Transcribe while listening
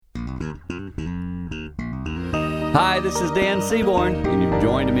Hi, this is Dan Seaborn, and you've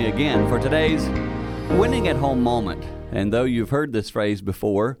joined me again for today's Winning at Home moment. And though you've heard this phrase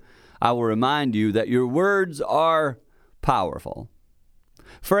before, I will remind you that your words are powerful.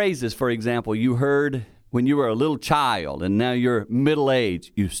 Phrases, for example, you heard when you were a little child and now you're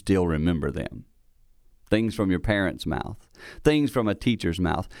middle-aged, you still remember them. Things from your parents' mouth, things from a teacher's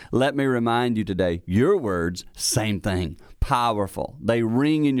mouth. Let me remind you today, your words, same thing, powerful. They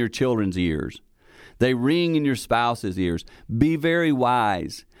ring in your children's ears. They ring in your spouse's ears. Be very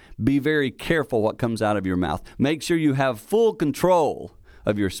wise. Be very careful what comes out of your mouth. Make sure you have full control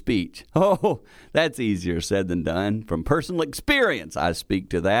of your speech. Oh, that's easier said than done. From personal experience, I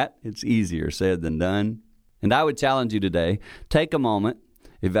speak to that. It's easier said than done. And I would challenge you today, take a moment,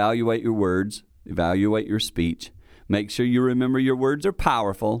 evaluate your words, evaluate your speech. Make sure you remember your words are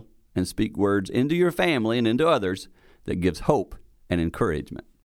powerful and speak words into your family and into others that gives hope and encouragement.